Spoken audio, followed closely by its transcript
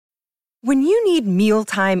When you need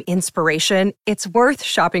mealtime inspiration, it's worth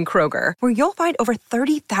shopping Kroger, where you'll find over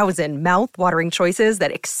 30,000 mouth-watering choices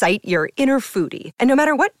that excite your inner foodie. And no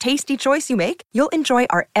matter what tasty choice you make, you'll enjoy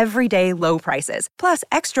our everyday low prices, plus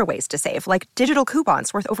extra ways to save, like digital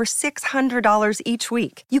coupons worth over $600 each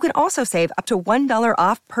week. You can also save up to $1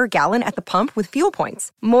 off per gallon at the pump with fuel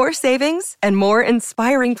points. More savings and more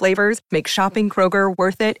inspiring flavors make shopping Kroger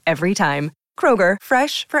worth it every time. Kroger,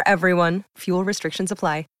 fresh for everyone. Fuel restrictions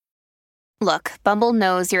apply. Look, Bumble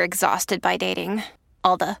knows you're exhausted by dating.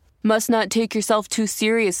 All the, must not take yourself too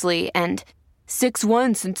seriously, and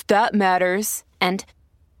 6'1" since that matters, and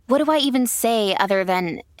what do I even say other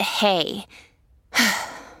than, hey?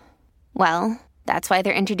 Well, that's why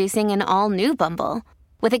they're introducing an all-new Bumble,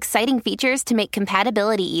 with exciting features to make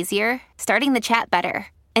compatibility easier, starting the chat better,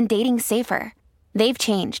 and dating safer. They've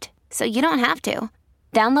changed, so you don't have to.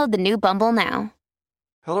 Download the new Bumble now.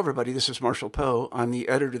 Hello, everybody. This is Marshall Poe. I'm the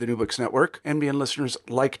editor of the New Books Network. NBN listeners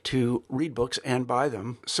like to read books and buy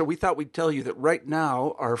them. So we thought we'd tell you that right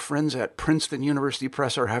now, our friends at Princeton University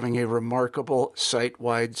Press are having a remarkable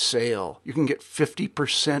site-wide sale. You can get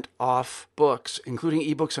 50% off books, including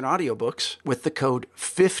ebooks and audiobooks, with the code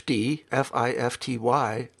 50,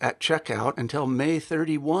 F-I-F-T-Y, at checkout until May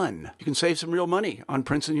 31. You can save some real money on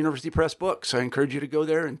Princeton University Press books. I encourage you to go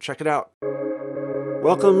there and check it out.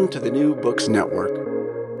 Welcome to the New Books Network.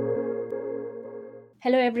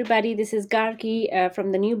 Hello, everybody. This is Gargi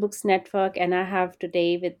from the New Books Network, and I have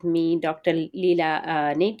today with me Dr.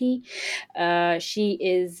 Leela Neti. She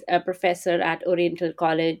is a professor at Oriental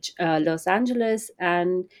College, Los Angeles,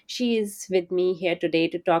 and she is with me here today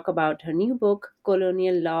to talk about her new book,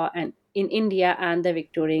 Colonial Law and in India and the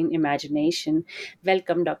Victorian Imagination.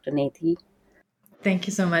 Welcome, Dr. Neti. Thank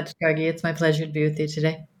you so much, Gargi. It's my pleasure to be with you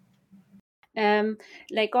today.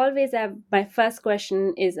 Like always, my first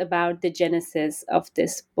question is about the genesis of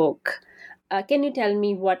this book. Can you tell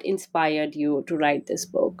me what inspired you to write this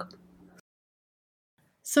book?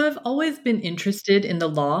 So I've always been interested in the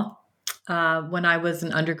law. When I was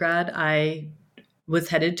an undergrad, I was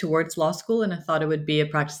headed towards law school and I thought it would be a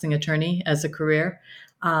practicing attorney as a career.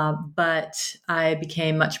 But I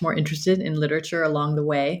became much more interested in literature along the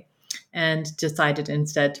way and decided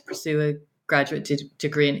instead to pursue a graduate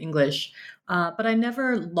degree in English. But I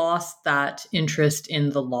never lost that interest in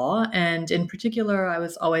the law. And in particular, I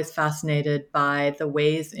was always fascinated by the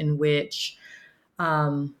ways in which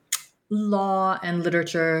law and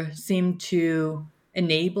literature seem to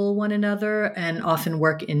enable one another and often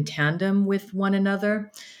work in tandem with one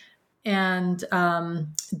another. And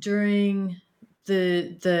during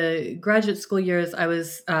the graduate school years, I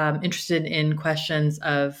was interested in questions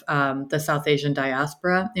of the South Asian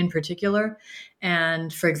diaspora in particular.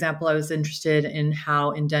 And for example, I was interested in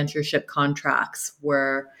how indentureship contracts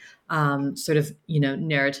were sort of,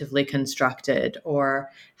 narratively constructed, or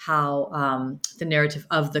how the narrative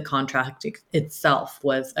of the contract itself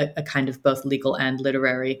was a kind of both legal and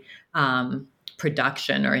literary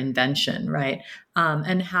production or invention, right?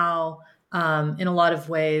 And how in a lot of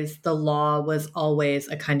ways, the law was always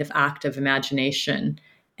a kind of act of imagination,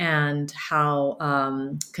 and how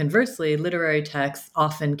conversely, literary texts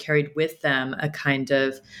often carried with them a kind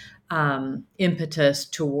of impetus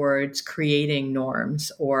towards creating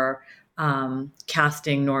norms or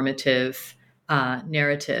casting normative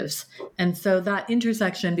narratives. And so that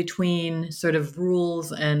intersection between sort of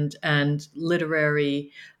rules and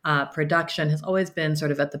literary production has always been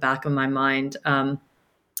sort of at the back of my mind.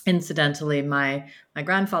 Incidentally, my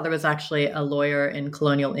grandfather was actually a lawyer in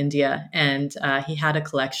colonial India, and he had a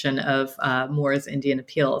collection of Moore's Indian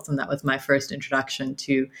Appeals, and that was my first introduction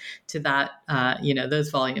to that, those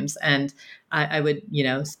volumes. And I would,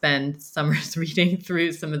 spend summers reading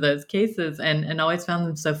through some of those cases, and always found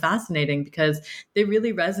them so fascinating because they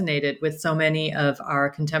really resonated with so many of our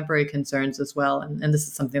contemporary concerns as well. And this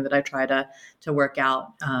is something that I try to work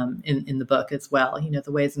out in the book as well.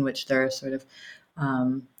 The ways in which there are sort of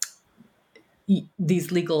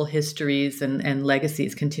these legal histories and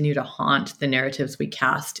legacies continue to haunt the narratives we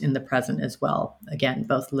cast in the present as well. Again,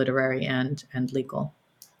 both literary and legal.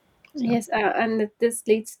 So. Yes, and this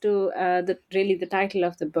leads to the title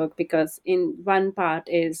of the book, because in one part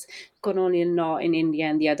is colonial law in India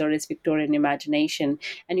and the other is Victorian imagination,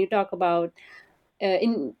 and you talk about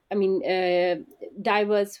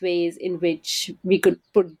diverse ways in which we could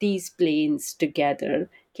put these planes together.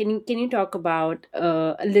 Can you talk about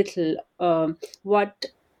a little what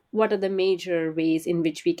are the major ways in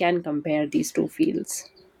which we can compare these two fields?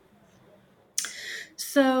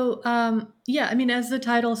 So, as the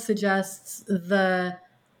title suggests, the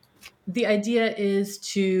idea is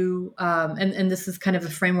to, and this is kind of a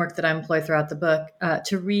framework that I employ throughout the book,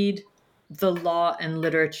 to read the law and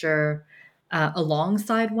literature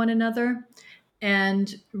alongside one another,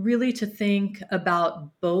 and really to think about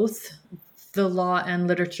both the law and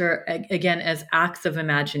literature again as acts of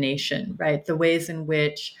imagination, right? The ways in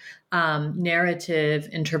which narrative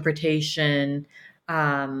interpretation,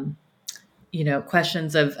 questions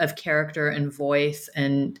of character and voice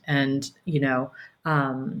and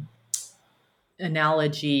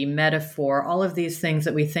analogy, metaphor, all of these things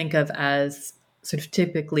that we think of as sort of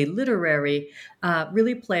typically literary,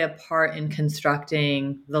 really play a part in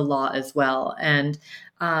constructing the law as well. And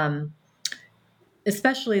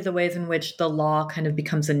especially the ways in which the law kind of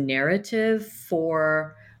becomes a narrative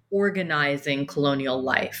for organizing colonial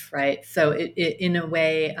life, right? So it in a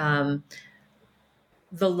way,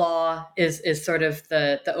 the law is sort of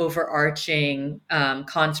the overarching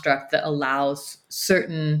construct that allows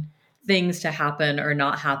certain things to happen or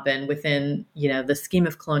not happen within the scheme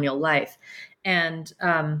of colonial life. And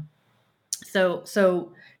so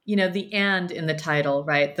the "and" in the title,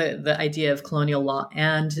 right? The idea of colonial law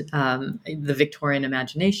and the Victorian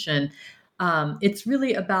imagination. It's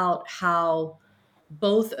really about how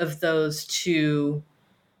both of those two,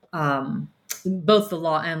 both the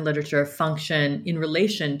law and literature, function in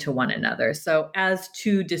relation to one another. So as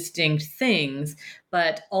two distinct things,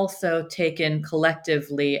 but also taken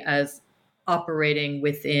collectively as operating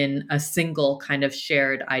within a single kind of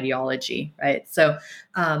shared ideology, right? So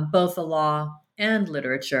both the law and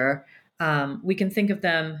literature, we can think of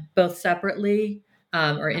them both separately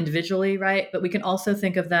or individually, right? But we can also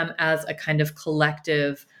think of them as a kind of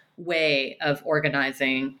collective way of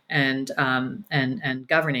organizing and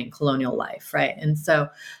governing colonial life, right? And so,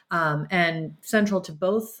 and central to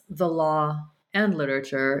both the law and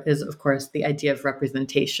literature is, of course, the idea of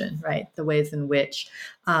representation, right? The ways in which,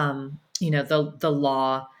 the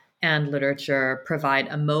law and literature provide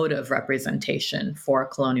a mode of representation for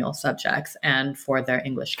colonial subjects and for their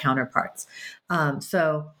English counterparts.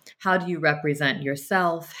 So how do you represent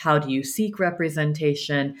yourself? How do you seek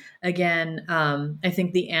representation? Again, I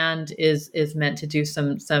think the "and" is meant to do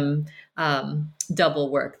some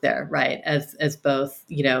double work there, right? As both,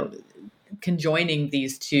 conjoining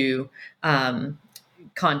these two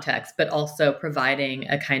contexts, but also providing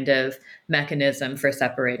a kind of mechanism for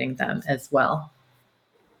separating them as well.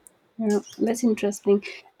 Yeah, that's interesting.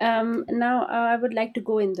 Now, I would like to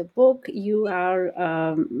go in the book. You are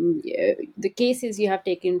the cases you have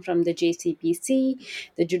taken from the JCPC,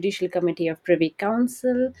 the Judicial Committee of Privy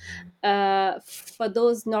Council. For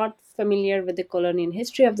those not familiar with the colonial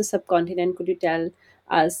history of the subcontinent, could you tell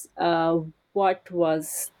us what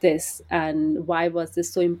was this and why was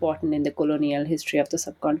this so important in the colonial history of the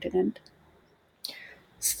subcontinent?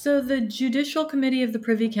 So the Judicial Committee of the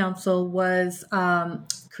Privy Council was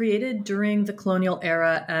created during the colonial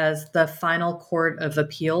era as the final court of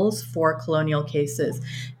appeals for colonial cases.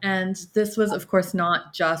 And this was, of course,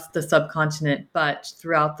 not just the subcontinent, but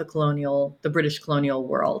throughout the British colonial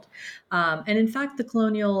world. And in fact, the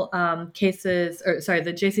colonial the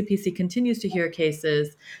JCPC continues to hear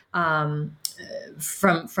cases from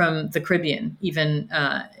the Caribbean, even,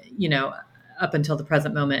 up until the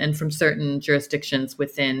present moment, and from certain jurisdictions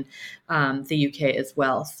within the UK as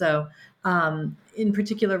well. So in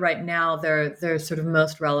particular, right now, they're sort of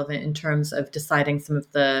most relevant in terms of deciding some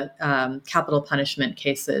of the capital punishment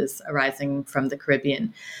cases arising from the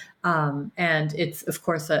Caribbean. And it's, of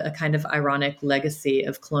course, a kind of ironic legacy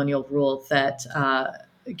of colonial rule that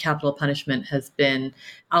capital punishment has been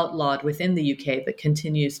outlawed within the UK, but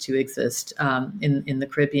continues to exist in the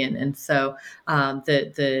Caribbean. And so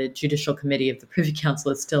the Judicial Committee of the Privy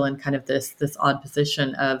Council is still in kind of this odd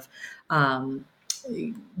position of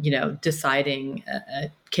deciding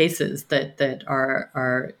cases that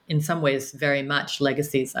are in some ways very much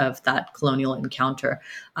legacies of that colonial encounter,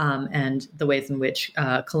 and the ways in which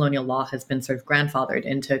colonial law has been sort of grandfathered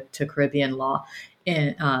into Caribbean law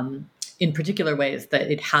in particular ways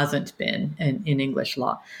that it hasn't been in English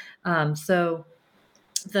law. So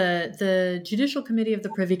the Judicial Committee of the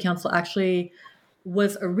Privy Council actually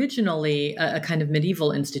was originally a kind of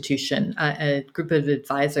medieval institution, a group of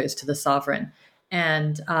advisors to the sovereign.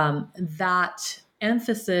 And that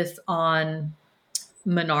emphasis on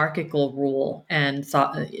monarchical rule and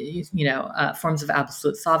forms of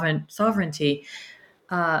absolute sovereignty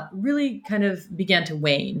really kind of began to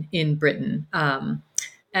wane in Britain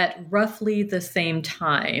at roughly the same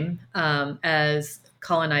time as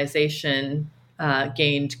colonization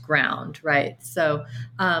gained ground, right? So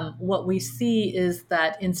what we see is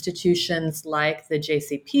that institutions like the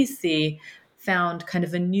JCPC found kind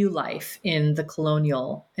of a new life in the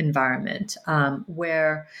colonial environment,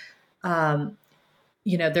 where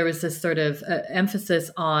there was this sort of emphasis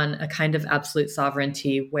on a kind of absolute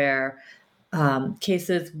sovereignty where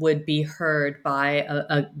cases would be heard by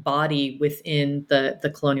a body within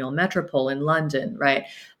the colonial metropole in London, right?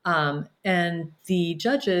 And the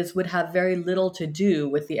judges would have very little to do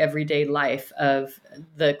with the everyday life of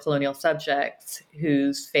the colonial subjects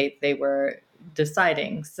whose fate they were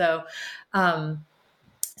deciding. So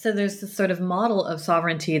there's this sort of model of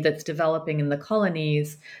sovereignty that's developing in the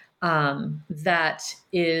colonies that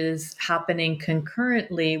is happening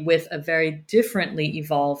concurrently with a very differently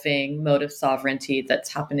evolving mode of sovereignty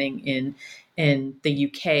that's happening in the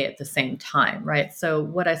UK at the same time, right? So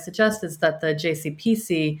what I suggest is that the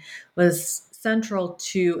JCPC was central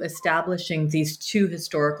to establishing these two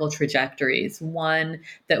historical trajectories, one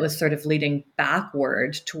that was sort of leading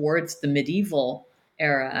backward towards the medieval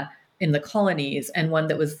era in the colonies, and one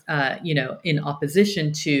that was, in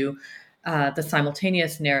opposition to the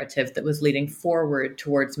simultaneous narrative that was leading forward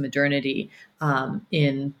towards modernity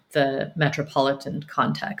in the metropolitan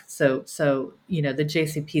context. So the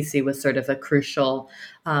JCPC was sort of a crucial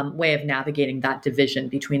way of navigating that division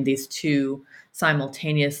between these two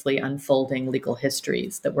simultaneously unfolding legal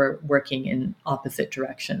histories that were working in opposite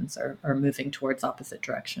directions or moving towards opposite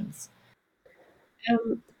directions.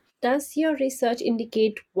 Does your research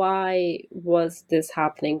indicate why was this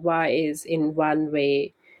happening? Why is in one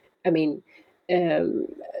way, I mean, the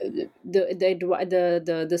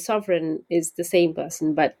sovereign is the same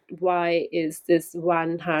person, but why is this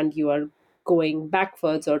one hand you are going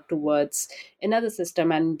backwards or towards another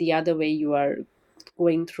system, and the other way you are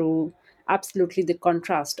going through absolutely the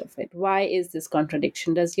contrast of it? Why is this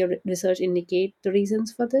contradiction? Does your research indicate the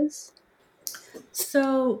reasons for this?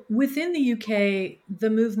 So within the UK, the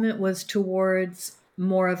movement was towards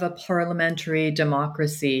more of a parliamentary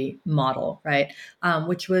democracy model, right?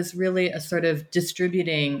 Which was really a sort of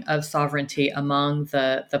distributing of sovereignty among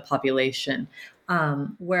the population.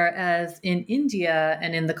 Whereas in India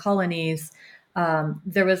and in the colonies,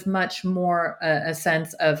 there was much more a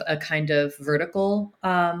sense of a kind of vertical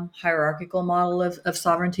hierarchical model of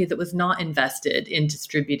sovereignty that was not invested in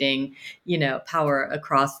distributing, power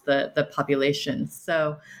across the population.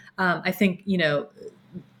 So I think,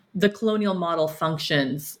 the colonial model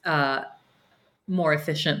functions more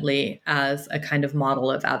efficiently as a kind of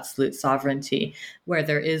model of absolute sovereignty, where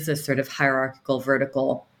there is a sort of hierarchical,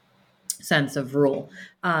 vertical sense of rule.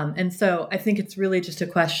 And so I think it's really just a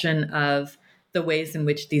question of the ways in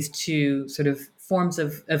which these two sort of forms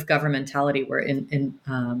of governmentality were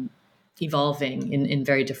evolving in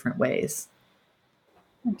very different ways.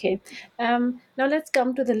 Okay. Now let's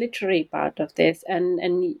come to the literary part of this, and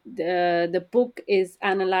the book is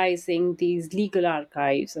analyzing these legal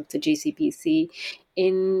archives of the JCPC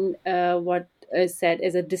in what is said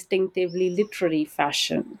as a distinctively literary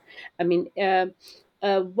fashion. I mean,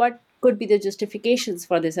 what could be the justifications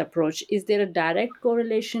for this approach? Is there a direct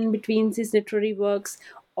correlation between these literary works,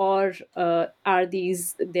 or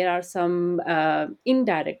there are some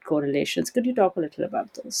indirect correlations? Could you talk a little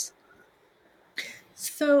about those?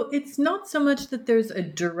 So it's not so much that there's a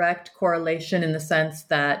direct correlation in the sense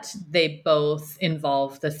that they both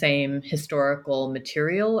involve the same historical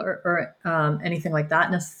material or anything like that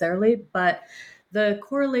necessarily, but the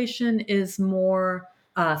correlation is more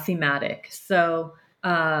thematic. So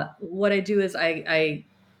what I do is I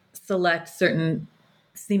select certain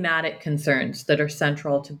thematic concerns that are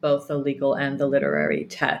central to both the legal and the literary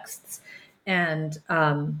texts. And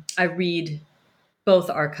I read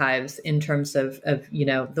both archives in terms of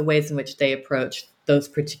the ways in which they approach those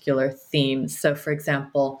particular themes. So, for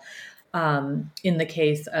example, in the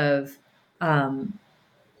case of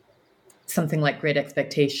something like Great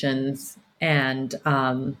Expectations and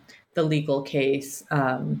the legal case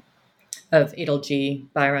of Adilji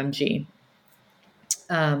Bairamji,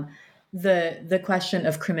 the question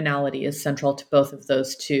of criminality is central to both of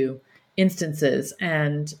those two instances.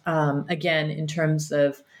 And again, in terms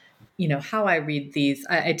of how I read these,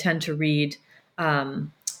 I tend to read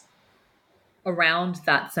around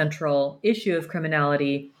that central issue of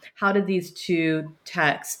criminality. How did these two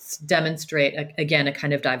texts demonstrate, again, a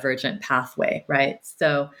kind of divergent pathway, right?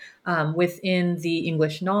 So within the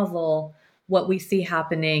English novel, what we see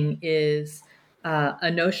happening is a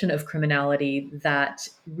notion of criminality that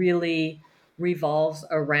really revolves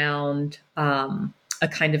around a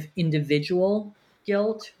kind of individual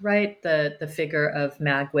guilt, right? The figure of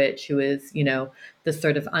Magwitch, who is, the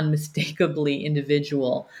sort of unmistakably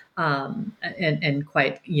individual and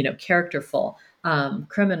quite, characterful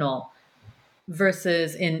criminal,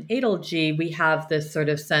 Versus in Adolgi, we have this sort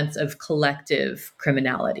of sense of collective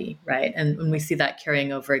criminality, right? And we see that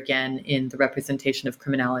carrying over again in the representation of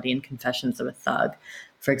criminality in Confessions of a Thug,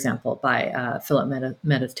 for example, by Philip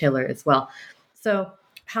Meadows Taylor as well. So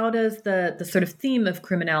how does the sort of theme of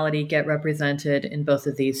criminality get represented in both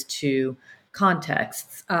of these two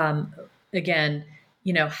contexts? Again,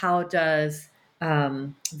 how does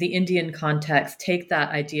the Indian context take that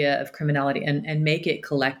idea of criminality and make it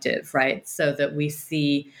collective, right? So that we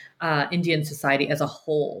see Indian society as a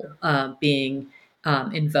whole being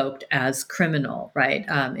invoked as criminal, right?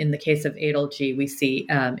 In the case of Adolgi, we see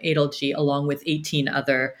Adolgi along with 18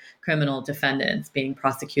 other criminal defendants being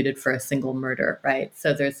prosecuted for a single murder, right?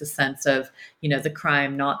 So there's a sense of, the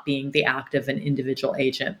crime not being the act of an individual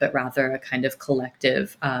agent, but rather a kind of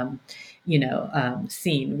collective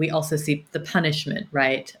scene. We also see the punishment,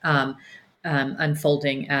 right,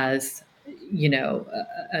 unfolding as,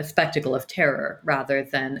 a spectacle of terror rather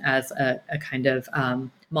than as a kind of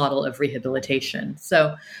model of rehabilitation.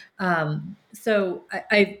 So I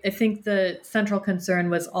think the central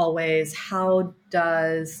concern was always, how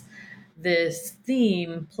does this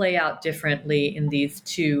theme play out differently in these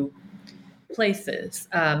two places?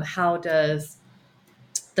 How does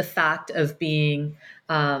the fact of being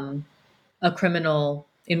a criminal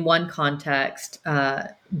in one context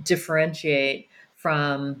differentiate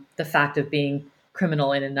from the fact of being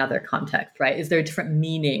criminal in another context, right? Is there a different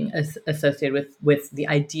meaning associated with the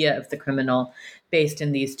idea of the criminal based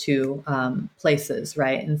in these two places,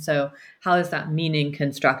 right? And so how is that meaning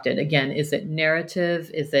constructed? Again, is it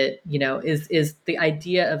narrative? Is it, is the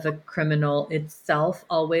idea of a criminal itself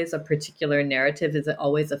always a particular narrative? Is it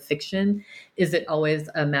always a fiction? Is it always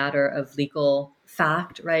a matter of legal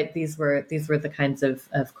fact, right? These were the kinds of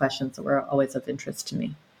questions that were always of interest to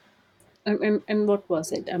me. And what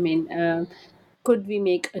was it? I mean, could we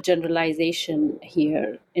make a generalization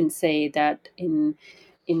here and say that in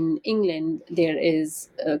England there is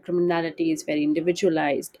criminality is very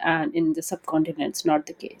individualized, and in the subcontinent it's not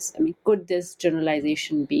the case? I mean, could this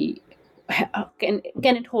generalization be? Can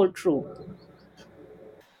it hold true?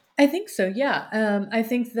 I think so. Yeah, I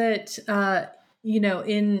think that.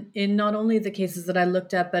 In not only the cases that I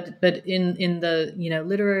looked at, but in the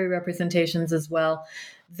literary representations as well,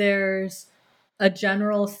 there's a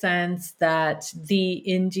general sense that the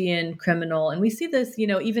Indian criminal, and we see this,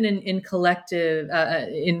 even in collective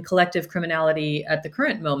criminality at the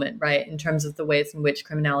current moment, right? In terms of the ways in which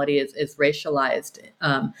criminality is racialized,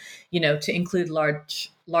 to include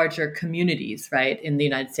larger communities, right, in the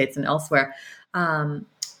United States and elsewhere.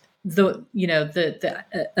 The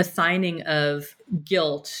assigning of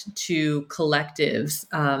guilt to collectives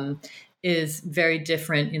is very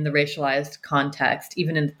different in the racialized context,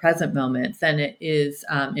 even in the present moment, than it is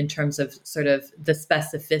in terms of sort of the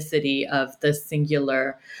specificity of the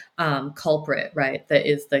singular culprit, right? That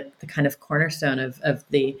is the kind of cornerstone of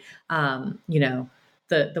the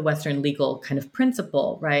the Western legal kind of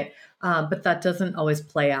principle, right? But that doesn't always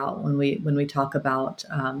play out when we talk about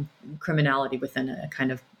criminality within a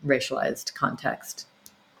kind of racialized context.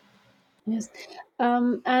 Yes, there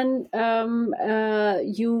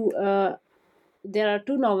are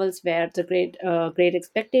two novels where the Great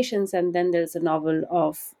Expectations, and then there's a novel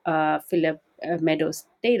of Philip Meadows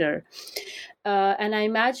Taylor, and I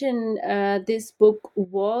imagine this book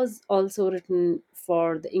was also written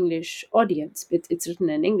for the English audience. It's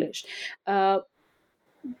written in English. Do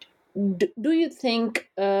you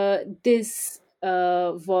think this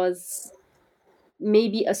was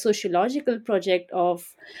maybe a sociological project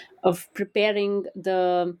of preparing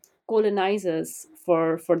the colonizers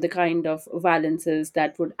for the kind of violences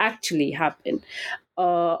that would actually happen,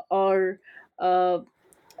 or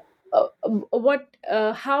what?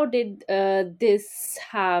 How did this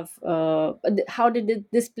have? How did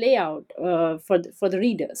this play out for the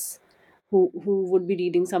readers who would be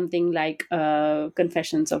reading something like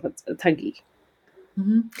Confessions of a Thuggy?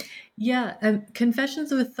 Mm-hmm. Yeah,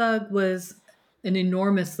 Confessions of a Thug was an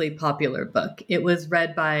enormously popular book. It was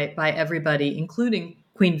read by everybody, including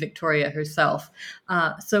Queen Victoria herself.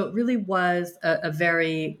 So it really was a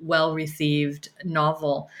very well-received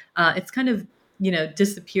novel. It's kind of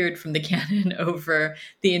disappeared from the canon over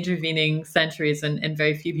the intervening centuries, and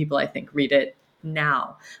very few people, I think, read it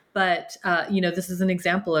now. But, this is an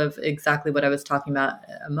example of exactly what I was talking about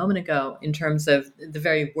a moment ago in terms of the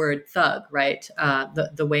very word thug, right?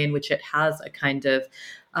 The way in which it has a kind of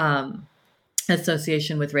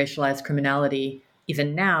association with racialized criminality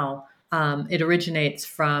even now. It originates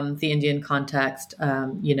from the Indian context,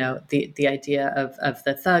 the idea of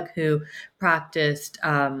the thug who practiced,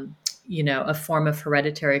 a form of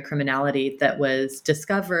hereditary criminality that was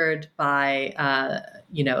discovered by, a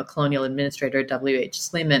colonial administrator, W.H.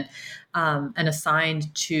 Sleeman, and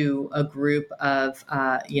assigned to a group of,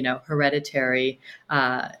 hereditary,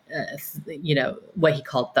 what he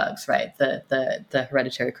called thugs, right? The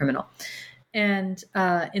hereditary criminal. And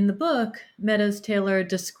in the book, Meadows Taylor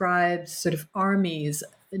describes sort of armies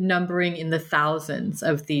numbering in the thousands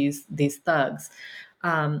of these thugs.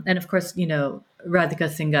 And of course, Radhika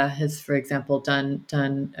Singha has, for example,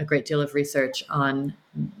 done a great deal of research on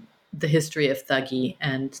the history of Thuggee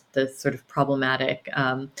and the sort of problematic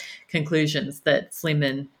conclusions that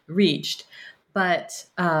Sleeman reached. But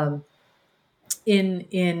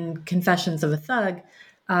in Confessions of a Thug,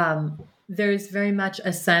 there's very much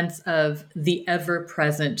a sense of the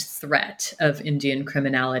ever-present threat of Indian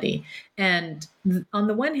criminality. And on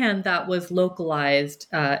the one hand, that was localized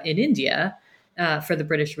in India for the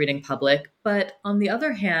British reading public. But on the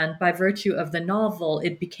other hand, by virtue of the novel,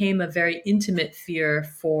 it became a very intimate fear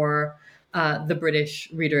for the British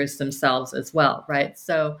readers themselves as well, right?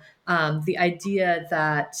 So the idea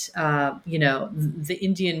that, the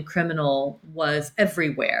Indian criminal was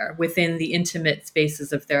everywhere within the intimate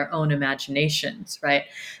spaces of their own imaginations, right?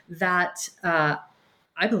 That, I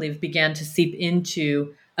believe, began to seep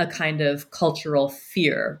into a kind of cultural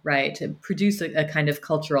fear, right? To produce a kind of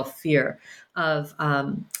cultural fear of,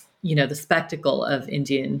 the spectacle of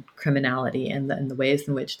Indian criminality and the ways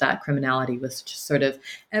in which that criminality was just sort of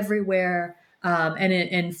everywhere. And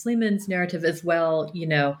in Sleeman's narrative as well,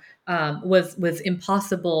 was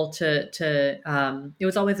impossible to it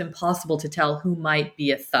was always impossible to tell who might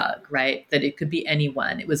be a thug, right? That it could be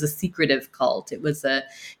anyone. It was a secretive cult. It was the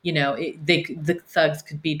thugs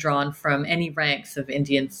could be drawn from any ranks of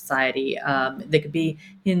Indian society. They could be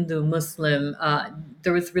Hindu, Muslim.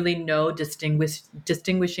 There was really no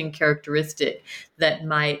distinguishing characteristic that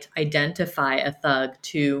might identify a thug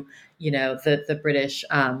to, the British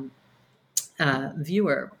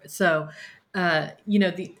viewer. So, I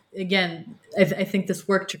think this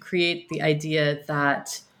worked to create the idea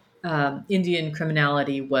that Indian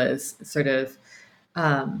criminality was sort of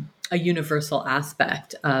a universal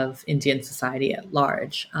aspect of Indian society at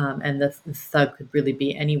large, and the thug could really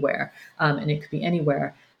be anywhere, and it could be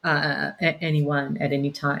anywhere, anyone at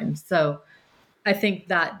any time. So, I think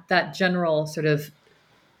that general sort of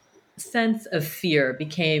sense of fear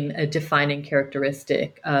became a defining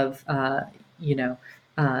characteristic of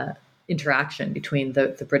interaction between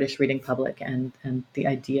the British reading public and the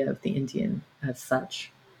idea of the Indian as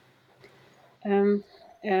such.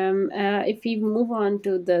 If we move on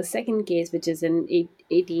to the second case, which is an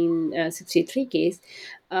 1863 case,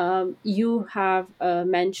 you have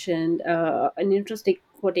mentioned an interesting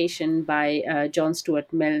quotation by John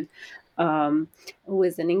Stuart Mill, who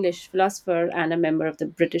is an English philosopher and a member of the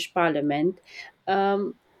British Parliament,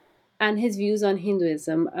 and his views on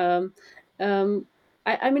Hinduism.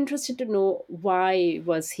 I'm interested to know, why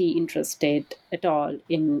was he interested at all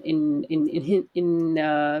in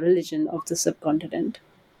religion of the subcontinent?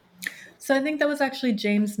 So I think that was actually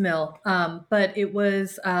James Mill, but it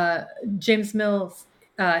was James Mill's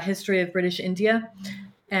History of British India,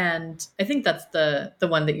 and I think that's the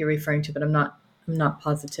one that you're referring to, but I'm not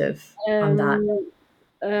positive on that.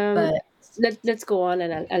 But let's go on,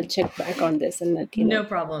 and I'll check back on this and let you know. No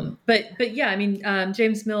problem. But yeah, I mean,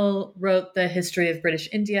 James Mill wrote the History of British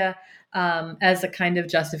India as a kind of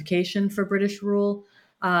justification for British rule,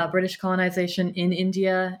 British colonization in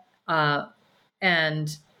India,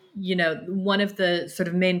 and one of the sort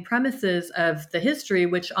of main premises of the history,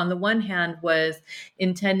 which on the one hand was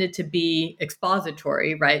intended to be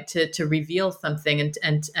expository, right, to reveal something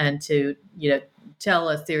and to tell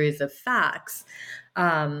a series of facts,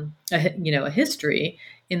 a history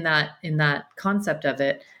in that concept of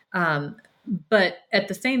it, but at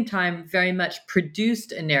the same time very much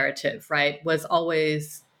produced a narrative, right, was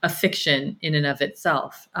always a fiction in and of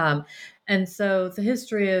itself. And so the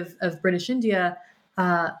history of British India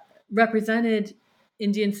represented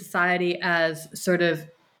Indian society as sort of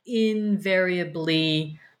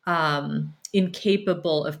invariably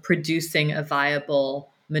incapable of producing a viable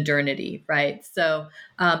modernity, right? So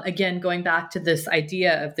again, going back to this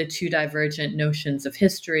idea of the two divergent notions of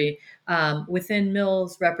history, within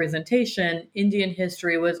Mill's representation, Indian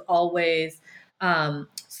history was always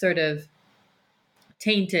sort of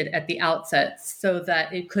tainted at the outset so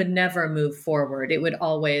that it could never move forward. It would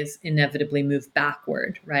always inevitably move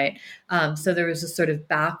backward, right? So there was a sort of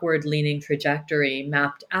backward leaning trajectory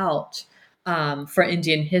mapped out for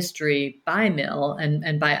Indian history by Mill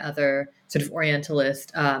and by other sort of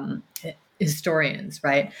Orientalist historians,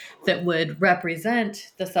 right, that would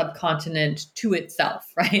represent the subcontinent to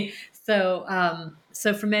itself, right? So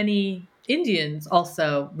for many Indians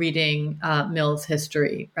also reading Mill's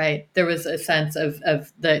history, right, there was a sense of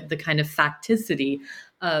the kind of facticity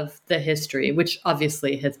of the history, which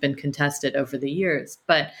obviously has been contested over the years.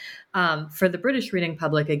 But for the British reading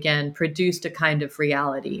public, again, produced a kind of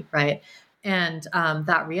reality, right? And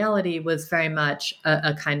that reality was very much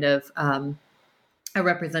a kind of a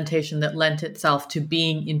representation that lent itself to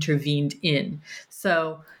being intervened in.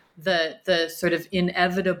 So the sort of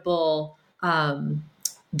inevitable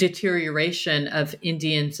deterioration of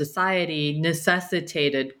Indian society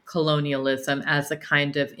necessitated colonialism as a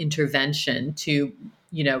kind of intervention to,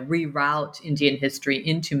 reroute Indian history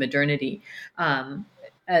into modernity,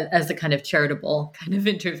 as a kind of charitable kind of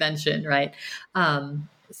intervention, right?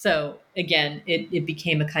 So again, it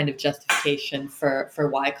became a kind of justification for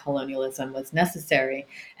why colonialism was necessary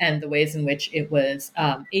and the ways in which it was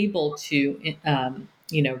able to,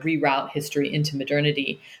 reroute history into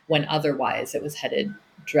modernity when otherwise it was headed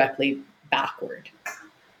directly backward.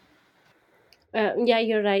 Yeah,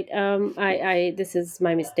 you're right. This is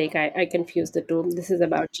my mistake. I confused the two. This is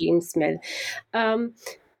about James Mill. Um,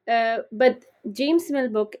 but James Mill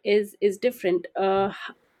book is different.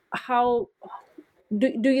 How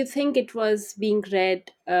do you think it was being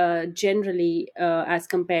read generally as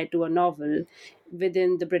compared to a novel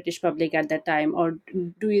within the British public at that time, or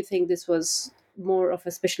do you think this was more of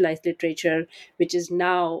a specialized literature which is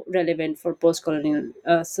now relevant for post-colonial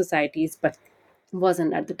societies but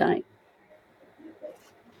wasn't at the time?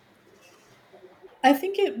 I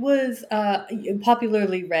think it was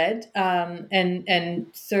popularly read and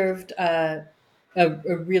served a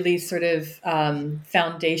really sort of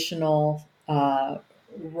foundational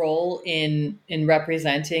role in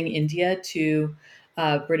representing India to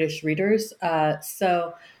British readers.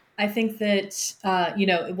 So I think that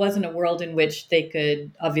it wasn't a world in which they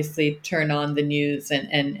could obviously turn on the news and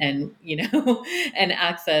and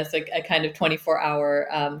access a kind of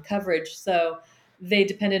 24-hour coverage. So they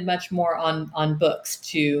depended much more on books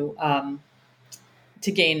to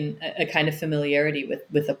gain a kind of familiarity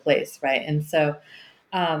with a place, right? And so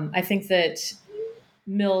I think that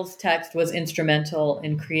Mill's text was instrumental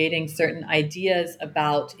in creating certain ideas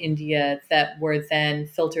about India that were then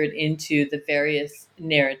filtered into the various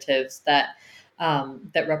narratives that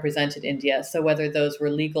represented India. So whether those were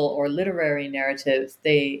legal or literary narratives,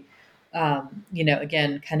 they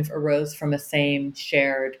again, kind of arose from a same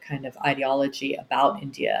shared kind of ideology about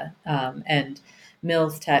India. And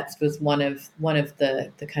Mill's text was one of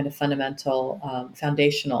the kind of fundamental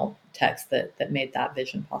foundational texts that made that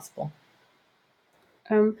vision possible.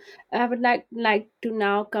 Um, I would like to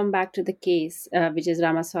now come back to the case, which is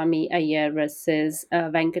Ramaswamy Iyer versus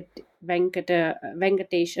Venkatesh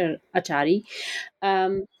Achari,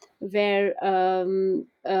 where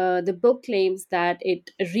the book claims that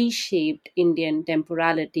it reshaped Indian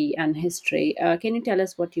temporality and history. Can you tell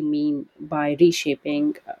us what you mean by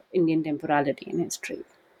reshaping Indian temporality and history?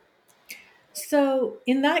 So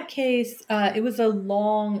in that case, it was a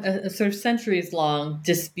sort of centuries-long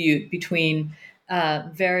dispute between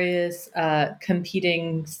various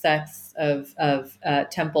competing sects of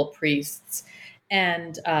temple priests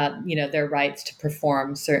and their rights to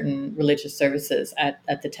perform certain religious services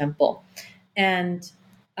at the temple. And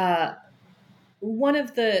one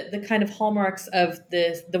of the kind of hallmarks of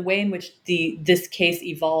the way in which this case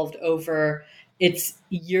evolved over its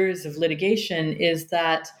years of litigation is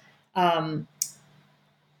that the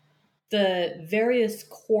various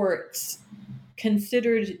courts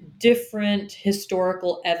considered different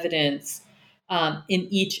historical evidence in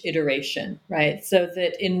each iteration, right? So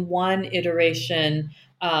that in one iteration,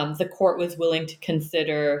 the court was willing to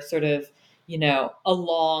consider sort of, a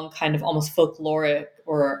long kind of almost folkloric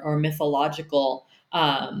or mythological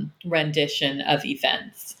rendition of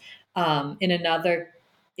events. In another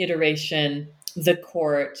iteration, the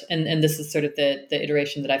court, and this is sort of the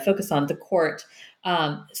iteration that I focus on, the court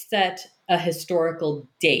set a historical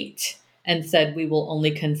date and said we will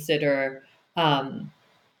only consider the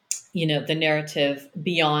narrative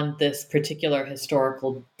beyond this particular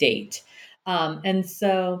historical date. And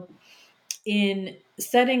so in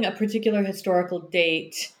setting a particular historical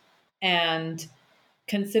date and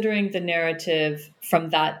considering the narrative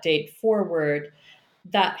from that date forward,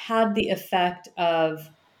 that had the effect of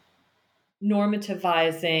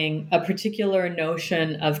normativizing a particular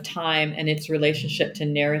notion of time and its relationship to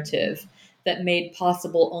narrative that made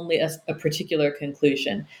possible only a particular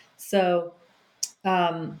conclusion. So,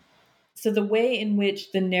 so the way in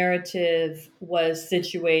which the narrative was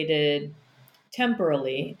situated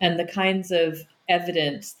temporally and the kinds of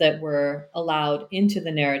evidence that were allowed into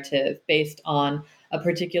the narrative based on a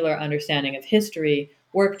particular understanding of history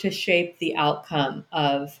work to shape the outcome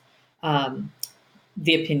of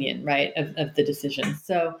the opinion, right, of the decision.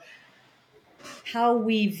 So how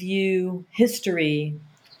we view history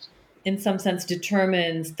in some sense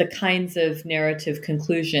determines the kinds of narrative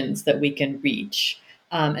conclusions that we can reach.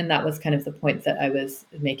 And that was kind of the point that I was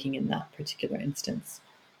making in that particular instance.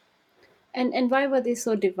 And why were they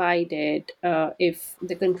so divided if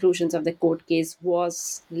the conclusions of the court case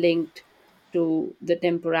was linked to the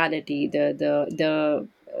temporality, the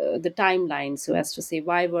timeline, so as to say,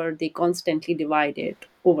 why were they constantly divided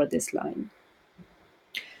over this line?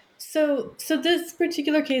 So this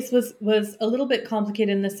particular case was a little bit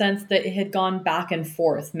complicated in the sense that it had gone back and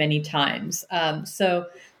forth many times. So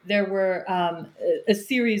there were a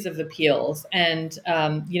series of appeals, and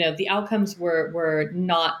the outcomes were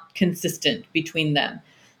not consistent between them.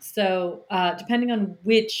 So depending on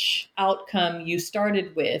which outcome you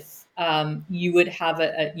started with, you would have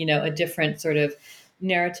a different sort of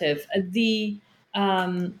narrative. The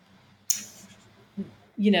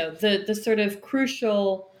sort of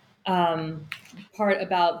crucial part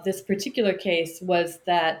about this particular case was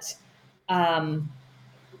that,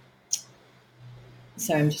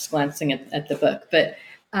 sorry, I'm just glancing at the book, but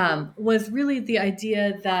was really the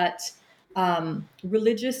idea that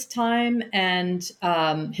religious time and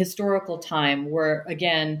historical time were,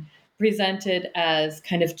 again, presented as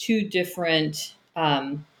kind of two different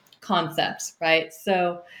concepts, right?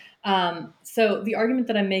 So the argument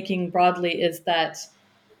that I'm making broadly is that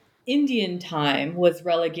Indian time was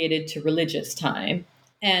relegated to religious time,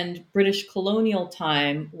 and British colonial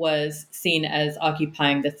time was seen as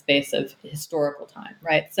occupying the space of historical time,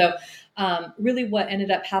 right? So, really, what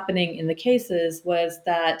ended up happening in the cases was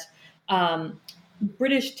that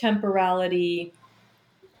British temporality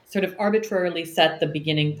sort of arbitrarily set the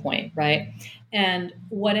beginning point, right? And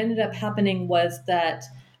what ended up happening was that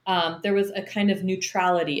there was a kind of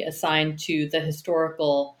neutrality assigned to the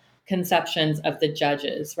historical conceptions of the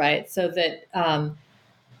judges, right? So that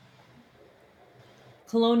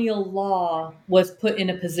colonial law was put in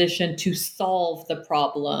a position to solve the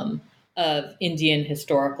problem of Indian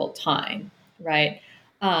historical time, right?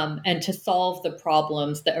 And to solve the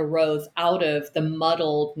problems that arose out of the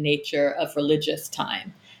muddled nature of religious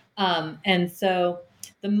time. And so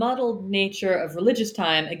the muddled nature of religious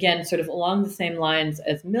time, again, sort of along the same lines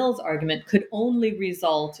as Mill's argument, could only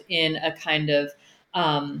result in a kind of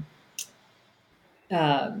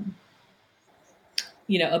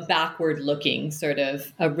a backward-looking sort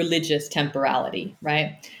of a religious temporality,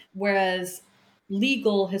 right? Whereas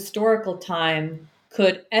legal historical time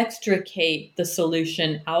could extricate the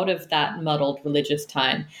solution out of that muddled religious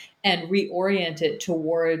time and reorient it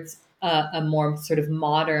towards a more sort of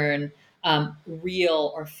modern,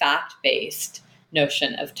 real or fact-based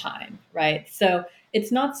notion of time, right? So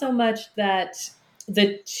it's not so much that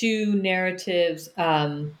the two narratives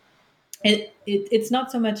it's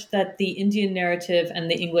not so much that the Indian narrative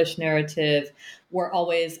and the English narrative were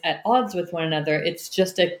always at odds with one another. It's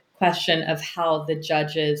just a question of how the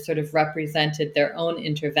judges sort of represented their own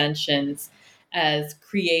interventions as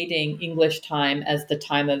creating English time as the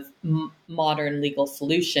time of modern legal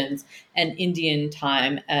solutions, and Indian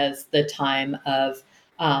time as the time of,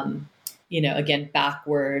 again,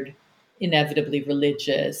 backward, inevitably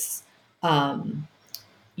religious,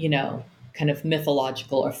 kind of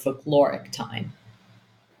mythological or folkloric time,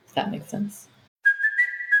 if that makes sense.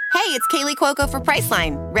 Hey, it's Kaylee Cuoco for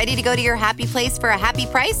Priceline. Ready to go to your happy place for a happy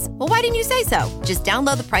price? Well, why didn't you say so? Just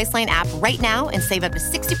download the Priceline app right now and save up to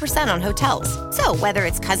 60% on hotels. So whether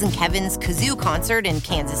it's Cousin Kevin's Kazoo Concert in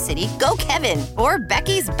Kansas City, go Kevin, or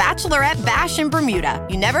Becky's Bachelorette Bash in Bermuda,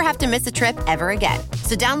 you never have to miss a trip ever again.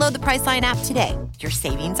 So download the Priceline app today. Your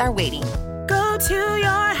savings are waiting. Go to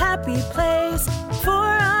your happy place for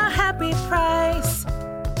a happy price.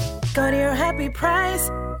 Go to your happy price,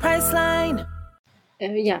 Priceline.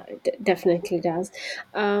 Yeah, it definitely does.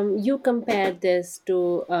 You compared this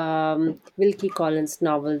to Wilkie Collins'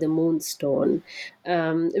 novel, The Moonstone,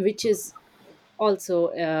 which is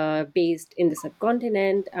also based in the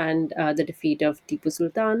subcontinent and the defeat of Tipu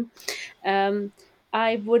Sultan.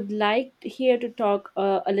 I would like here to talk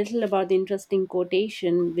a little about the interesting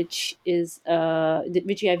quotation which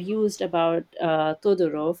which you have used about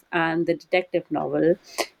Todorov and the detective novel,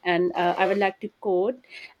 and I would like to quote.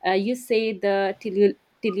 You say the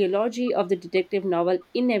teleology of the detective novel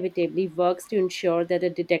inevitably works to ensure that the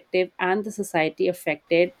detective and the society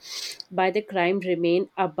affected by the crime remain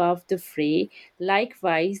above the fray.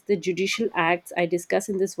 Likewise, the judicial acts I discuss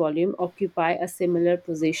in this volume occupy a similar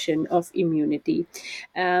position of immunity.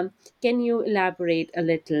 Can you elaborate a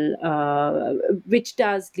little, which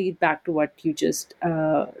does lead back to what you just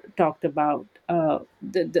talked about,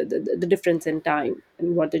 the difference in time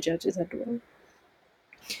and what the judges are doing?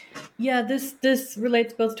 Yeah, this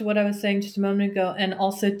relates both to what I was saying just a moment ago and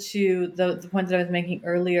also to the point that I was making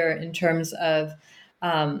earlier in terms of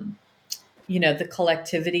um, the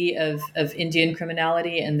collectivity of Indian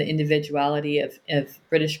criminality and the individuality of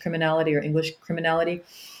British criminality or English criminality.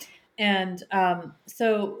 And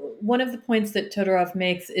so one of the points that Todorov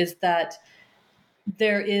makes is that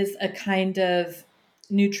there is a kind of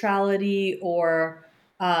neutrality or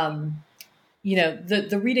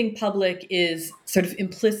the reading public is sort of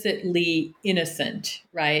implicitly innocent,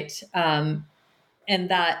 right? And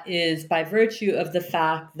that is by virtue of the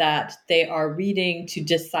fact that they are reading to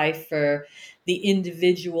decipher the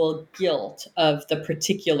individual guilt of the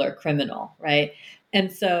particular criminal, right?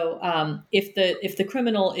 And so, if the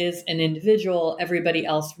criminal is an individual, everybody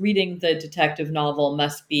else reading the detective novel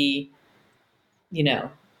must be, you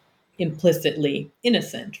know, implicitly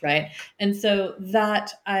innocent, right? And so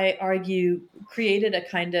that, I argue, created a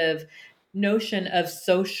kind of notion of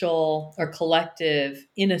social or collective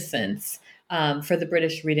innocence for the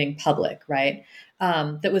British reading public, right?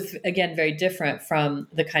 That was, again, very different from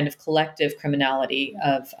the kind of collective criminality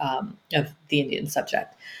of the Indian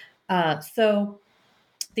subject. So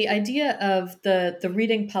the idea of the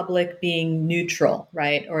reading public being neutral,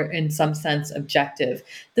 right, or in some sense objective,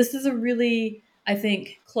 this is a really, I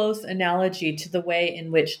think, close analogy to the way in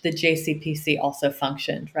which the JCPC also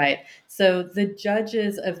functioned, right? So the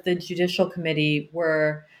judges of the Judicial Committee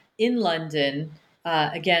were in London,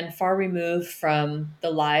 again, far removed from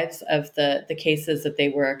the lives of the cases that they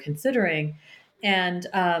were considering, and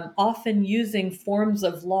often using forms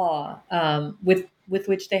of law with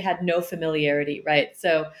which they had no familiarity, right?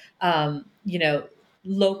 So,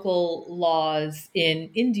 local laws in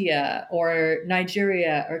India or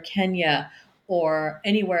Nigeria or Kenya or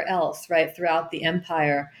anywhere else, right, throughout the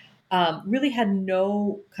empire, really had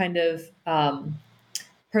no kind of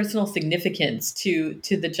personal significance to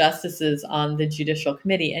the justices on the Judicial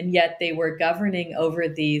Committee, and yet they were governing over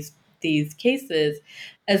these cases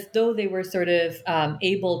as though they were sort of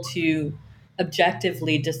able to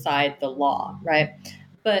objectively decide the law, right?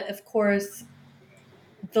 But of course,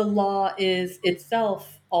 the law is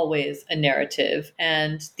itself always a narrative,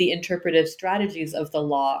 and the interpretive strategies of the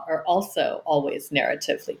law are also always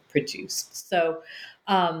narratively produced. So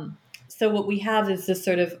what we have is this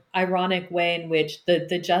sort of ironic way in which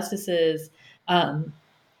the justices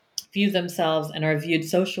view themselves and are viewed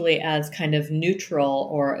socially as kind of neutral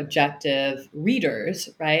or objective readers,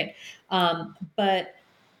 right? But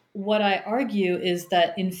what I argue is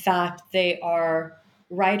that, in fact, they are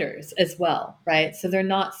writers as well, right? So they're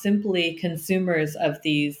not simply consumers of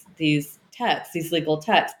these texts, these legal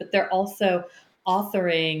texts, but they're also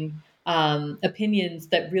authoring opinions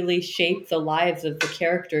that really shape the lives of the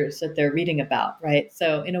characters that they're reading about, right?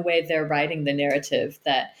 So in a way, they're writing the narrative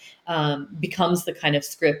that becomes the kind of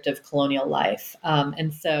script of colonial life.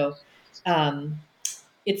 And so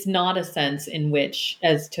it's not a sense in which,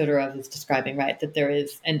 as Todorov is describing, right, that there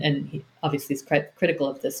is, and he obviously is critical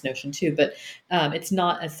of this notion too, but it's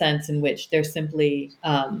not a sense in which they're simply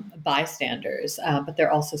bystanders, but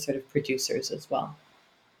they're also sort of producers as well.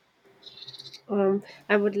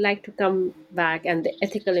 I would like to come back and the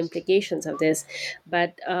ethical implications of this,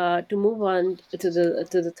 but to move on to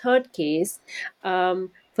the third case,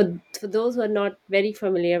 for those who are not very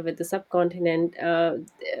familiar with the subcontinent,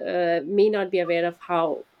 may not be aware of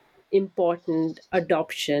how important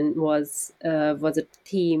adoption was a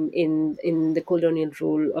theme in the colonial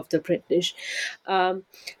rule of the British.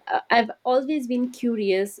 I've always been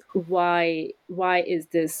curious why is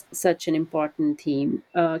this such an important theme?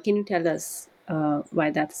 Can you tell us why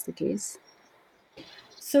that's the case?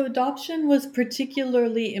 So adoption was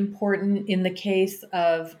particularly important in the case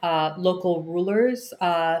of local rulers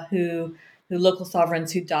who local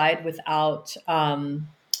sovereigns who died without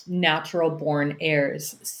natural born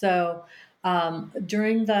heirs. So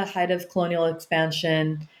during the height of colonial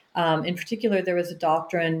expansion, in particular, there was a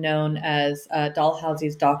doctrine known as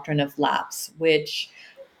Dalhousie's doctrine of lapse, which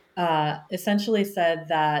essentially said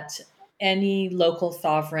that any local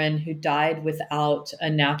sovereign who died without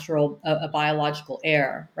a biological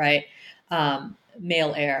heir, right,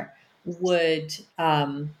 male heir, would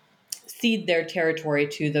cede their territory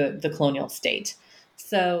to the colonial state.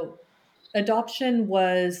 So adoption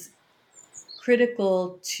was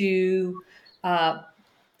critical to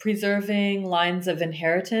preserving lines of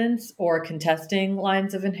inheritance or contesting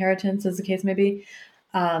lines of inheritance, as the case may be.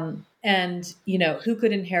 And, who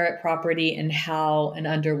could inherit property and how and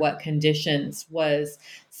under what conditions was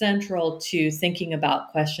central to thinking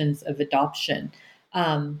about questions of adoption.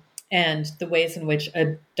 And the ways in which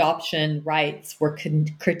adoption rights were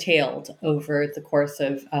curtailed over the course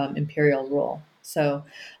of imperial rule. So,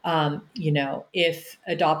 if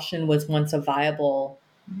adoption was once a viable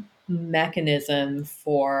mechanism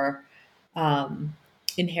for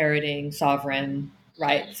inheriting sovereign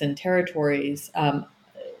rights and territories,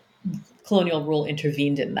 colonial rule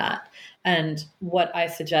intervened in that. And what I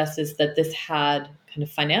suggest is that this had kind of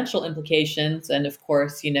financial implications, and of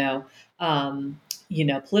course,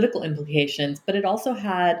 political implications, but it also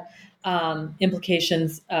had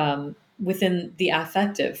implications within the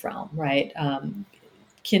affective realm, right?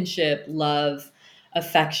 Kinship, love,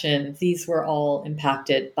 affection, these were all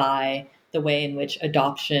impacted by the way in which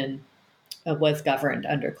adoption was governed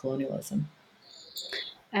under colonialism.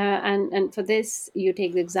 And for this, you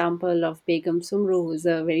take the example of Begum Sumru, who is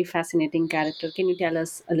a very fascinating character. Can you tell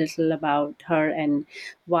us a little about her and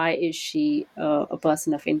why is she a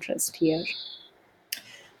person of interest here?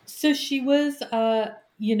 So she was,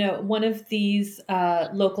 one of these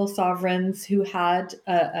local sovereigns who had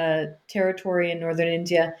a territory in northern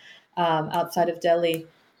India outside of Delhi,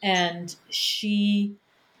 and she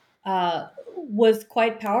was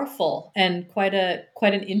quite powerful and quite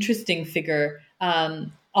an interesting figure.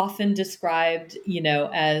 Often described,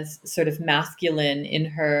 as sort of masculine in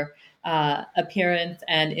her appearance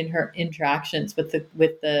and in her interactions with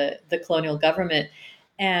the colonial government.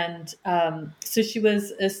 And so she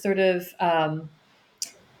was a sort of,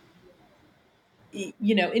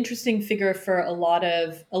 interesting figure for a lot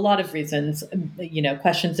of reasons.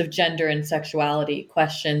 Questions of gender and sexuality,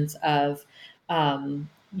 questions of,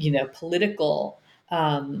 political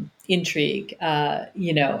intrigue.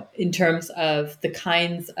 In terms of the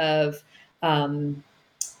kinds of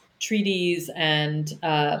treaties and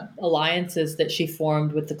alliances that she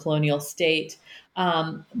formed with the colonial state.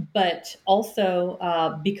 But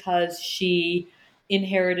also because she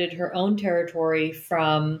inherited her own territory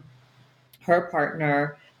from her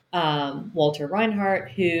partner, Walter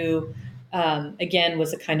Reinhardt, who, again,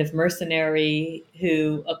 was a kind of mercenary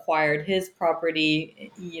who acquired his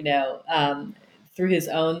property, through his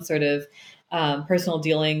own sort of personal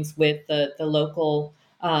dealings with the local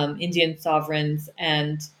Indian sovereigns.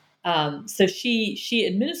 And so she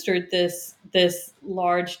administered this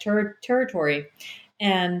large territory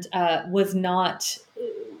and was not,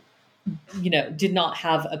 did not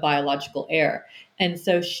have a biological heir. And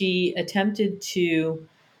so she attempted to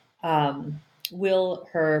will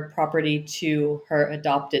her property to her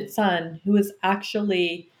adopted son, who was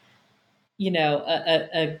actually,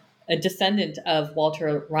 a descendant of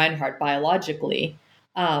Walter Reinhardt biologically,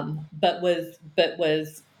 but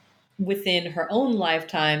was within her own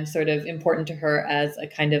lifetime sort of important to her as a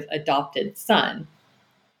kind of adopted son.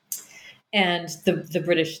 And the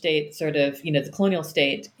British state sort of, the colonial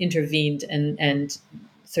state intervened and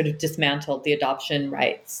sort of dismantled the adoption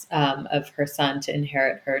rights of her son to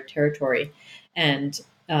inherit her territory and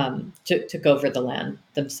took over the land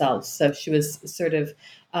themselves. So she was sort of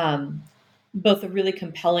both a really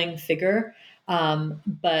compelling figure,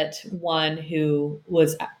 but one who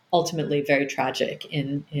was ultimately very tragic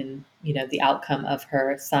in the outcome of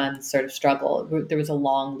her son's sort of struggle. There was a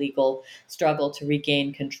long legal struggle to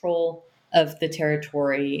regain control of the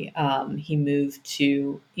territory. He moved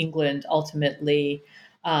to England, ultimately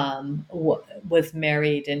was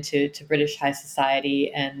married into British high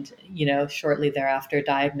society, and shortly thereafter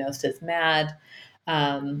diagnosed as mad,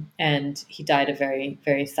 and he died a very,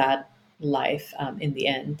 very sad life in the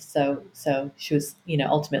end. So she was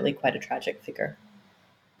ultimately quite a tragic figure.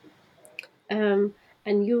 And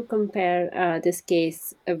you compare this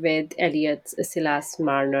case with Eliot's Silas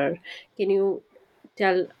Marner. Can you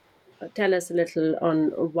tell us a little on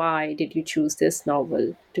why did you choose this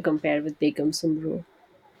novel to compare with Begum Sumru?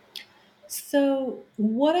 So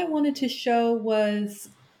what I wanted to show was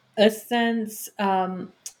a sense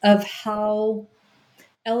of how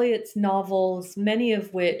Eliot's novels, many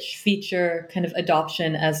of which feature kind of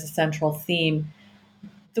adoption as a central theme,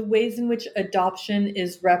 the ways in which adoption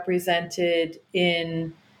is represented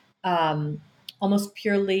in almost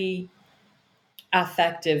purely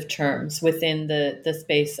affective terms within the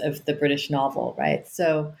space of the British novel, right?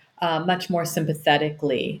 So much more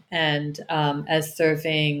sympathetically and as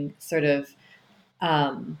serving sort of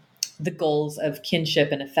the goals of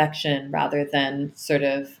kinship and affection rather than sort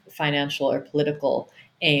of financial or political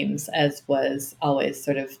aims, as was always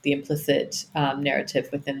sort of the implicit narrative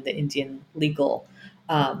within the Indian legal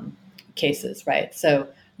cases, right? So,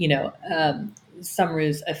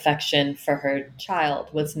 Samru's affection for her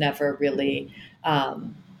child was never really,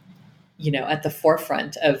 at the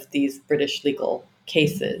forefront of these British legal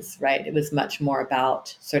cases, right? It was much more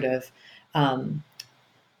about sort of, the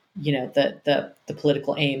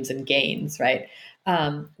political aims and gains, right?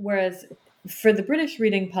 Whereas for the British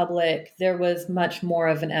reading public, there was much more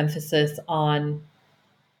of an emphasis on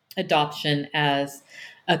adoption as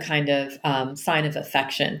a kind of sign of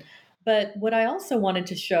affection. But what I also wanted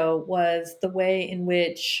to show was the way in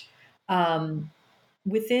which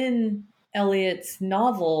within Eliot's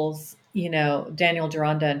novels, Daniel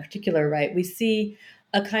Deronda in particular, right, we see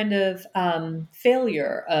a kind of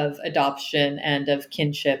failure of adoption and of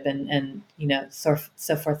kinship and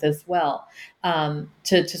so forth as well,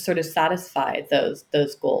 to sort of satisfy those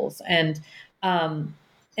goals. And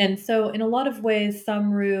so in a lot of ways,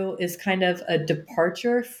 Samru is kind of a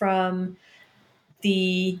departure from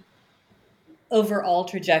the overall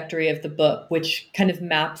trajectory of the book, which kind of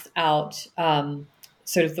maps out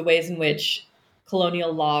sort of the ways in which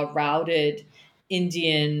colonial law routed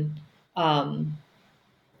Indian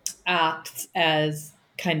acts as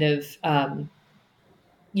kind of,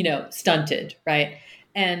 stunted, right?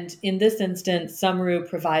 And in this instance, Samru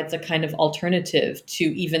provides a kind of alternative to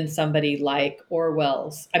even somebody like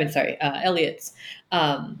Eliot's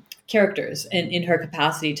characters in her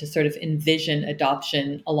capacity to sort of envision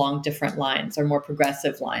adoption along different lines or more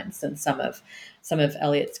progressive lines than some of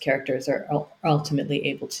Eliot's characters are ultimately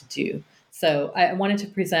able to do. So I wanted to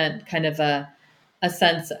present kind of a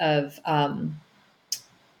sense of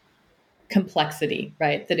complexity,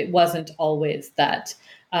 right? That it wasn't always that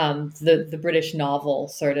the British novel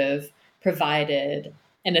sort of provided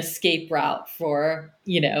an escape route for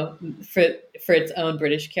its own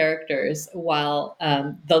British characters, while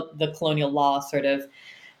the colonial law sort of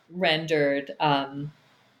rendered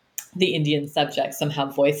the Indian subject somehow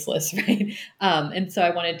voiceless, right? And so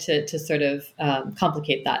I wanted to sort of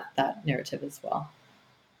complicate that narrative as well.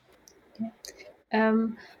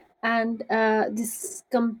 And this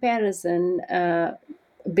comparison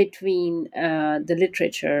between the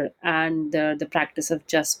literature and the practice of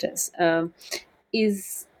justice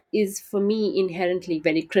is for me inherently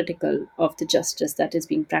very critical of the justice that is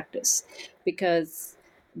being practiced, because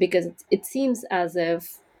it seems as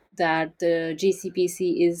if that the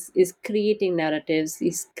JCPC is creating narratives,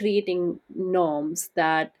 is creating norms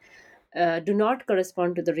that do not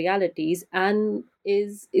correspond to the realities, and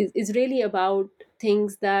is really about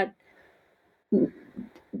things that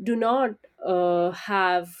do not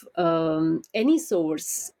have any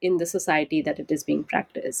source in the society that it is being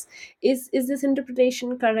practiced. Is this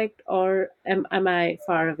interpretation correct, or am I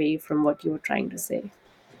far away from what you were trying to say?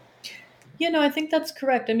 I think that's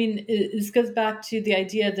correct. I mean, this goes back to the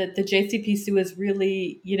idea that the JCPC was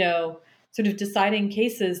really, sort of deciding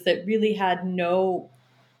cases that really had no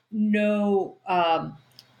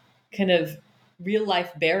kind of real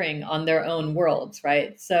life bearing on their own worlds,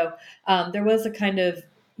 right? So there was a kind of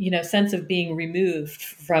sense of being removed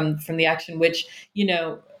from the action, which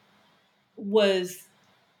was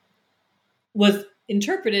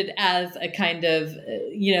interpreted as a kind of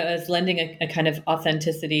as lending a kind of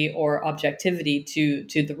authenticity or objectivity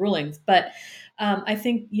to the rulings. But I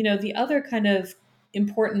think the other kind of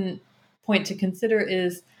important point to consider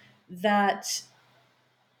is that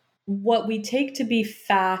what we take to be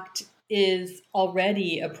fact is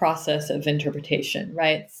already a process of interpretation,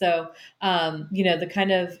 right? So, the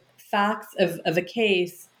kind of facts of a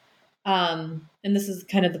case, and this is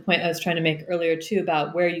kind of the point I was trying to make earlier too,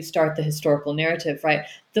 about where you start the historical narrative, right?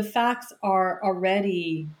 The facts are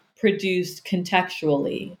already produced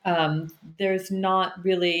contextually. There's not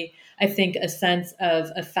really, I think, a sense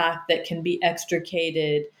of a fact that can be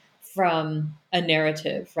extricated from a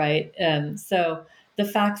narrative, right? So the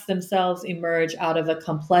facts themselves emerge out of a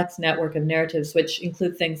complex network of narratives, which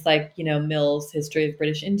include things like, Mill's History of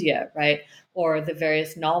British India, right? Or the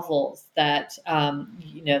various novels that,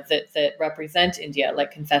 that represent India,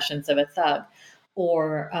 like Confessions of a Thug,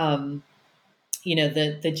 or, the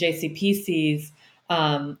JCPC's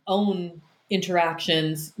own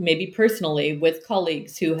interactions, maybe personally, with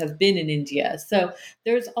colleagues who have been in India. So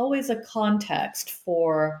there's always a context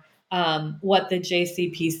for what the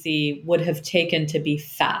JCPC would have taken to be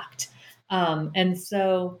fact. And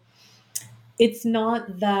so it's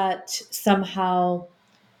not that somehow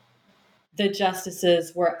the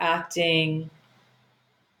justices were acting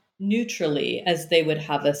neutrally as they would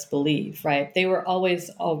have us believe, right? They were always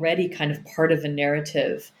already kind of part of a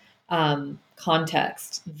narrative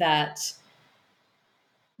context that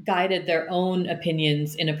guided their own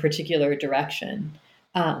opinions in a particular direction.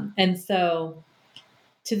 And so,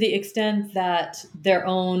 to the extent that their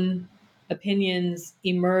own opinions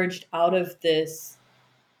emerged out of this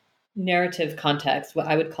narrative context, what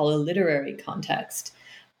I would call a literary context,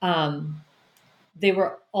 they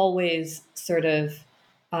were always sort of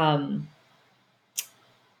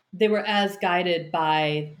they were as guided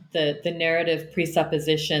by the narrative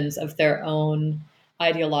presuppositions of their own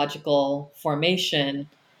ideological formation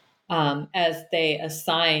as they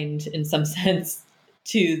assigned, in some sense,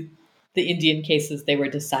 to the Indian cases they were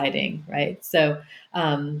deciding, right? So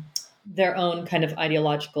their own kind of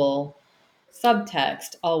ideological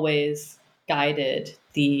subtext always guided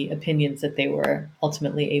the opinions that they were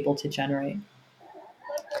ultimately able to generate.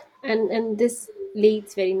 And this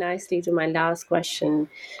leads very nicely to my last question,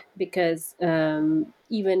 because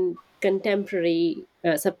even contemporary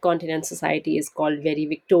subcontinent society is called very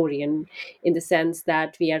Victorian, in the sense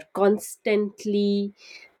that we are constantly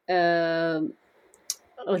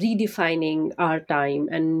redefining our time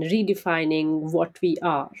and redefining what we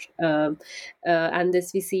are. And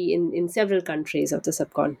this we see in several countries of the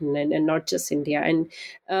subcontinent, and not just India. And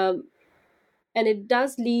it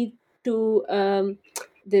does lead to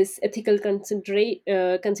this ethical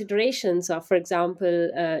considerations of, for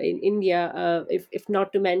example, in India, if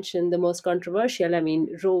not to mention the most controversial, I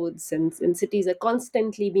mean, roads and cities are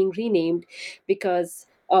constantly being renamed because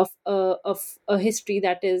of a history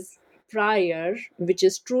that is prior, which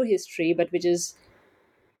is true history, but which is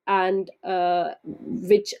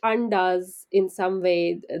which undoes in some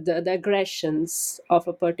way the aggressions of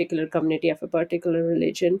a particular community, of a particular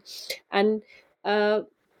religion. And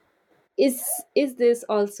is this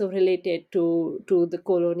also related to the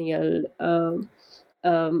colonial,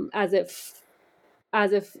 as if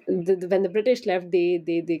when the British left,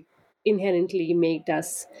 they inherently made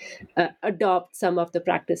us adopt some of the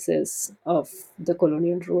practices of the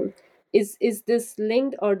colonial rule? Is this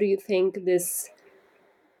linked, or do you think this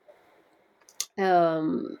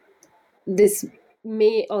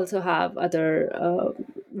may also have other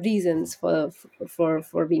reasons for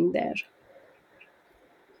being there?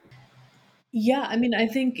 Yeah, I mean, I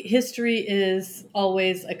think history is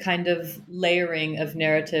always a kind of layering of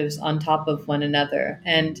narratives on top of one another,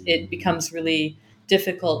 and it becomes really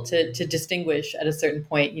difficult to distinguish at a certain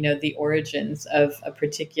point, the origins of a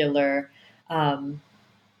particular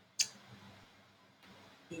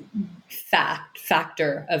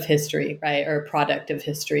factor of history, right, or product of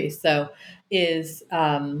history. So, is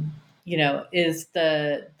is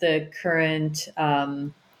the current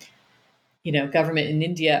government in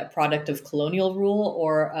India a product of colonial rule,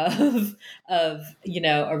 or of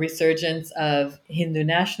a resurgence of Hindu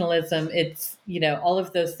nationalism? It's all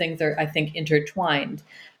of those things are, I think, intertwined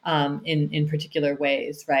in particular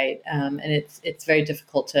ways, right? And it's very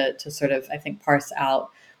difficult to sort of, I think, parse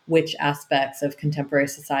out which aspects of contemporary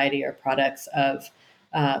society are products of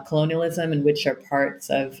colonialism and which are parts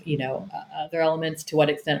of other elements. To what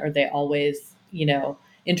extent are they always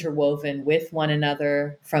interwoven with one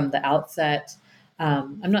another from the outset?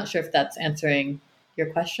 I'm not sure if that's answering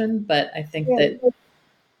your question, but I think that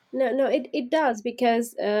No, it does,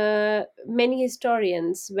 because many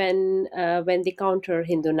historians, when they counter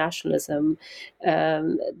Hindu nationalism,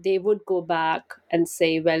 they would go back and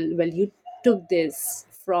say, well, you took this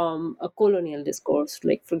from a colonial discourse.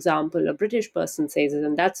 Like, for example, a British person says it,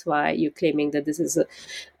 and that's why you're claiming that this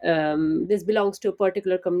belongs to a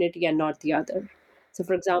particular community and not the other. So,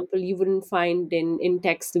 for example, you wouldn't find in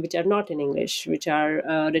texts which are not in English, which are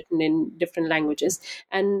written in different languages.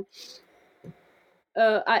 And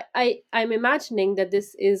I'm imagining that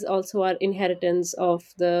this is also our inheritance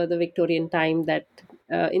of the Victorian time that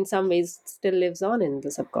in some ways still lives on in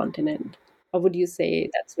the subcontinent. Or would you say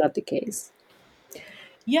that's not the case?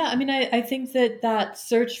 Yeah, I mean, I think that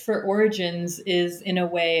search for origins is, in a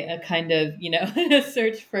way, a kind of, a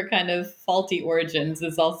search for kind of faulty origins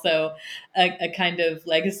is also a kind of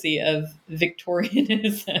legacy of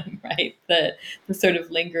Victorianism, right? The sort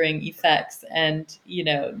of lingering effects. And,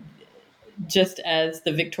 just as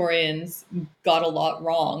the Victorians got a lot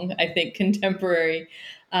wrong, I think contemporary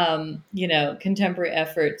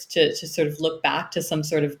efforts to sort of look back to some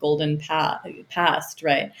sort of golden past,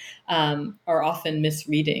 right, are often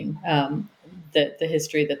misreading the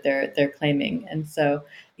history that they're claiming. And so,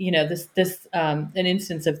 this an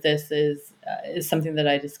instance of this is something that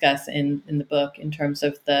I discuss in the book, in terms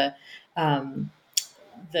of the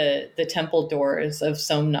temple doors of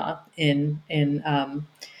Somnath in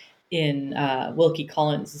Wilkie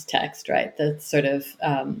Collins' text, right? The sort of,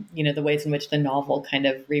 the ways in which the novel kind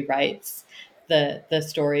of rewrites the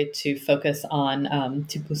story to focus on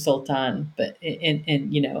Tipu Sultan, but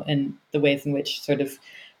in the ways in which sort of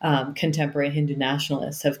contemporary Hindu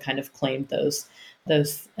nationalists have kind of claimed those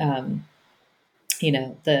the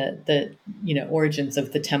origins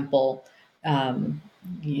of the temple,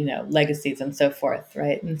 legacies and so forth,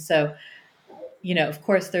 right? And so, of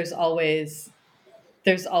course, there's always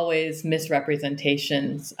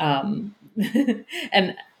misrepresentations, and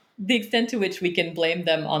the extent to which we can blame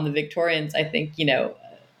them on the Victorians, I think,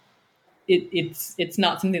 it's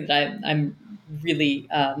not something that I'm really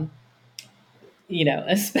a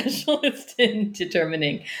specialist in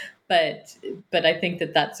determining. But I think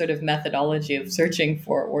that sort of methodology of searching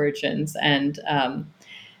for origins and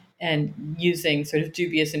using sort of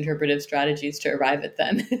dubious interpretive strategies to arrive at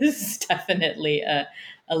them is definitely a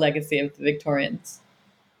legacy of the Victorians.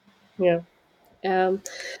 Yeah.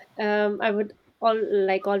 I would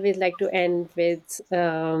always like to end with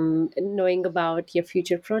knowing about your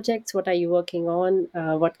future projects. What are you working on?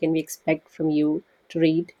 What can we expect from you to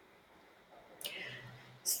read?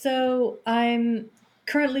 So I'm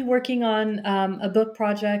currently working on a book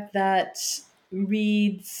project that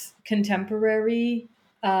reads contemporary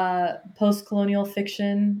post-colonial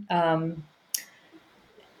fiction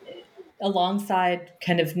alongside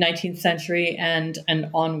kind of 19th century and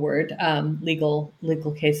onward legal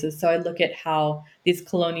cases. So I look at how these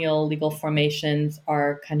colonial legal formations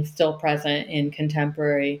are kind of still present in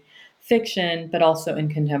contemporary fiction, but also in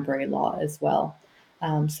contemporary law as well.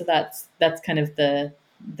 So that's kind of the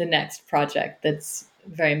next project that's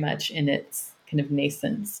very much in its kind of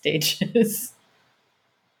nascent stages.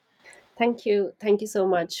 Thank you. Thank you so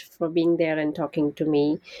much for being there and talking to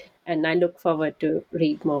me. And I look forward to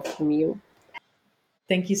read more from you.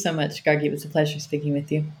 Thank you so much, Gargi. It was a pleasure speaking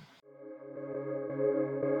with you.